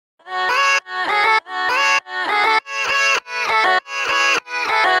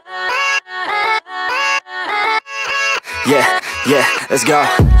Yeah, let's go.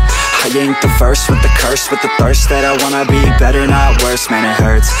 I ain't the first with the curse, with the thirst that I wanna be better, not worse, man it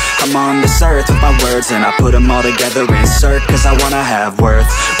hurts. I'm on this earth with my words and I put them all together, insert, cause I wanna have worth.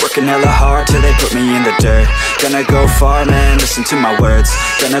 Working hella hard till they put me in the dirt. Gonna go far, man, listen to my words.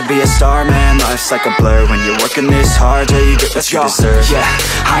 Gonna be a star, man, life's like a blur. When you're working this hard till you get what you deserve. Yeah,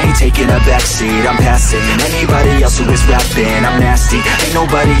 I ain't taking a backseat, I'm passing anybody else who is rapping. I'm nasty, ain't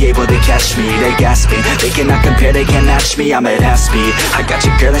nobody able to catch me. They gasping, they cannot compare, they can't match me. I'm at half speed, I got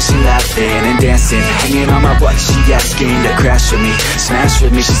your girl and she laughing and dancing, hanging on my butt, she asking to crash with me, smash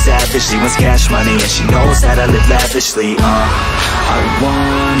with me, she savage, she wants cash money, and she knows that I live lavishly. I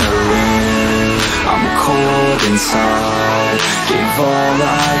wanna live, I'm cold inside, give all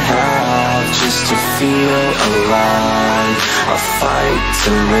I have just to feel alive. I fight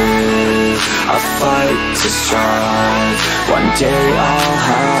to live, I fight to strive, one day I'll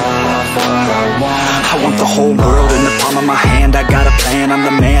have what I want. I want the whole world in the palm of my hand, I got a plan, I'm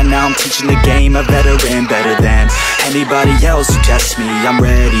the man, now I'm teaching the game, a veteran, better than anybody else who tests me. I'm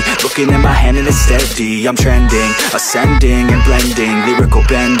ready, looking at my hand and it's steady. I'm trending, ascending and blending, lyrical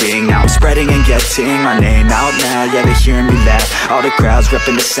bending. Now I'm spreading and getting my name out now. Yeah, they hearing me laugh, all the crowds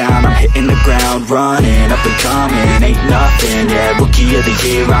repping the sound. I'm hitting the ground, running, up and coming, ain't nothing. Yeah, rookie of the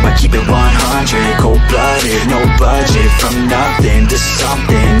year, I'ma keep it 100. Cold-blooded, no budget, from nothing to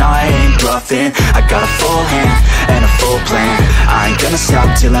something. I ain't bluffing, I got a full hand and a full plan. I ain't gonna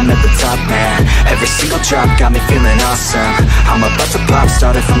stop till I'm at the top, man. Every single drop got me feeling awesome. I'm about to pop,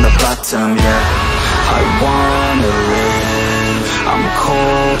 started from the bottom, yeah. I wanna live, I'm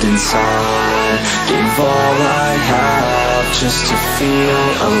cold inside, give all I have just to feel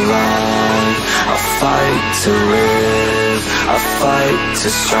alive. I fight to live, I fight to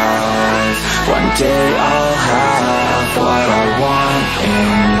strive, one day I'll have what I want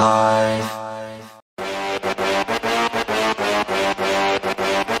in life.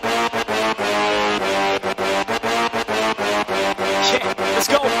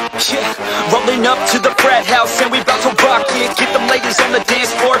 Yeah, rolling up to the frat house and we bout to rock it. Get them ladies on the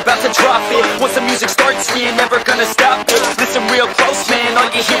dance floor, about to drop it. Once the music starts, we ain't never gonna stop it. Listen real close, man, all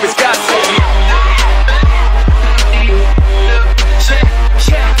you hear is gossip.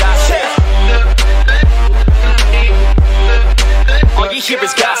 All you hear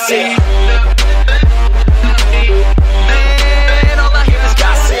is gossip. Man, all I hear is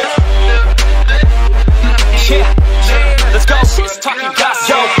gossip. Yeah, let's go. She's talking gossip.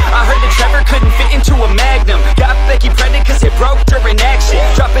 Yo, I heard that Trevor couldn't fit into a Magnum. Got Becky pregnant cause it broke during action.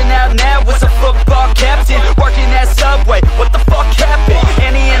 Dropping out now was a football captain. Working at Subway, what the fuck happened?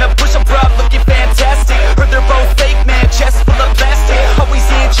 Annie and a push-up bra looking fantastic. Heard they're both fake, man, chest full of plastic. Always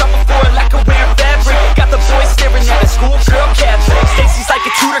in trouble for a lack of wearing fabric. Got the boys staring at a schoolgirl Catherine. Stacy's like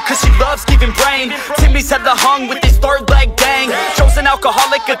a tutor cause she loves giving brain. Timmy's had the hung with his third leg bang. Joe's an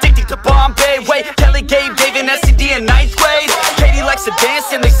alcoholic addicted to Bombay. Wait, Kelly gave Dave an STD in 9th grade. Katie likes to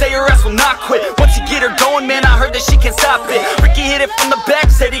dance and they say her ass will not quit. Once you get her going, man, I heard that she can't stop it. Ricky hit it from the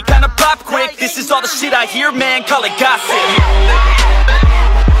back, said he kinda popped quick. This is all the shit I hear, man, call it gossip.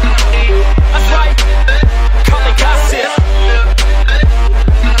 That's right, call it gossip.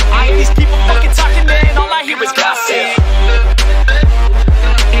 I hear these people fucking talking, man, all I hear is gossip.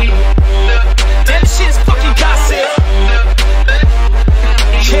 Damn shit is fucking gossip.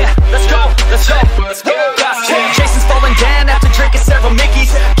 Yeah, let's go, let's go, let's go, gossip. Jason's falling down after drinking several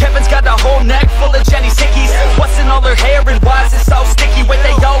Mickeys. Kevin's got the whole neck full of Jenny's hickeys. What's in all her hair and why is it so sticky? Wait,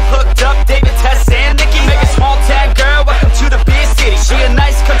 they all hooked up, David, Tess, and Nikki. Make a small town girl, welcome to the big city. She a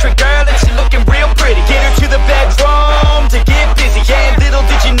nice country girl and she looking real pretty. Get her to the bedroom to get busy. Yeah, little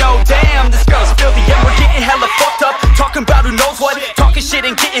did you know, damn, this girl's filthy. Yeah, we're getting hella fucked up, talking about who knows what. Talking shit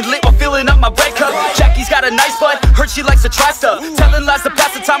and getting lit while filling up my bread cup. Jackie's got a nice butt, heard she likes to try stuff. Telling lies to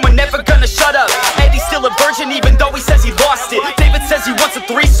pass the time, we're never gonna shut up. Eddie's still a virgin even though he says he lost it. David says he wants a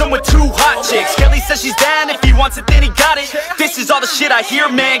threesome with 2 hot chicks. Kelly says she's down, if he wants it then he got it. This is all the shit I hear,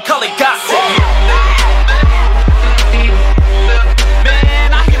 man, call it gossip.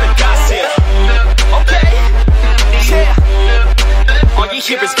 Man, I hear the gossip. Okay, yeah, all you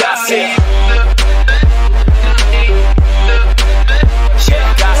hear is gossip.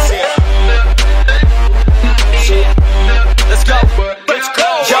 Yeah, gossip. Yeah, let's go, let's go.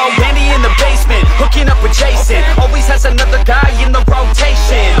 Yo, Andy in the basement, hooking up with Jason. Always has another guy in the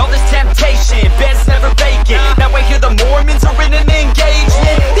rotation. All this temptation, bed's never vacant. Now I hear the Mormons are in an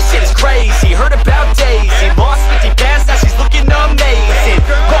engagement. This shit is crazy, heard about Daisy. Lost 50 pounds, now she's looking amazing.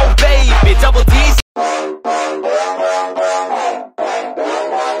 Oh baby, double D's.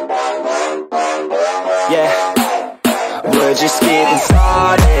 Yeah, we're just getting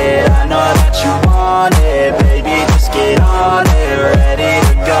started. I know that you want it, baby, just get get on it, ready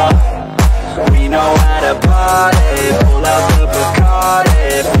to go. We know how to party, pull out the Bacardi,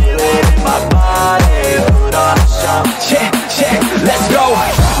 feel it in my body, put on a show. Yeah, let's go.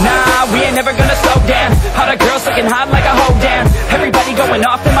 Nah, we ain't never gonna slow down. All the girls looking hot like a hoe down. Everybody going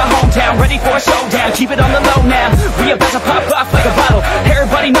off in my hometown, ready for a showdown. Keep it on the low now. We about to pop off like a bottle.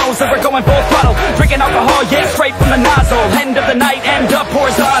 Everybody knows that we're going full throttle. Drinking alcohol, yeah, straight from the nozzle. End of the night, end up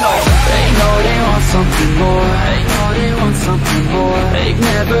horizontal. They know they want something more. They know they want something more. They've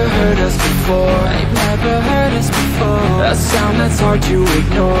never heard us before. They've never heard us before. A sound that's hard to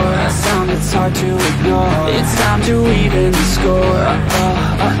ignore. A sound that's hard to ignore. It's time to even the score.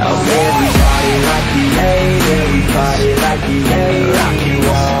 Everybody like the late, everybody like the late. Rock you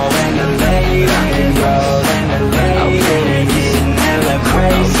all in the late, rock and roll in the late. Getting hella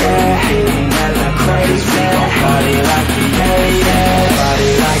crazy, getting hella crazy. Party like the late, party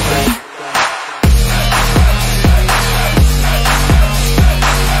like the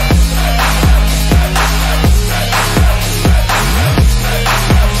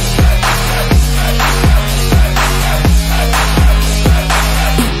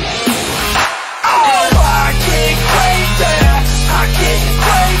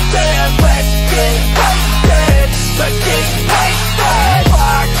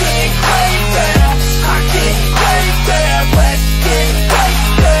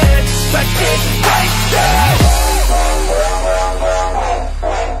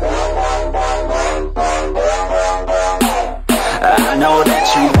I know that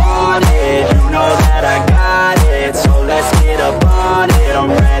you want it, you know that I got it. So let's get up on it,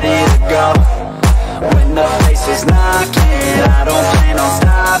 I'm ready to go. When the place is knocking, I don't plan on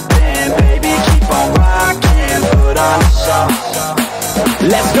stopping. Baby, keep on rocking, put on a show.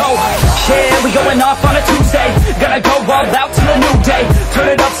 Let's go, yeah, we going off on a Tuesday. Gonna go all out till a new day. Turn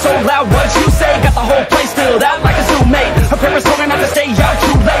it up so loud, what you say? Got the whole place filled out like a zoo mate. Her parents told her not to stay out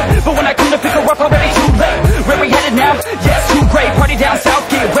too late, but when I come to pick her up, already too late. Where we headed now? Yes, too great. Party down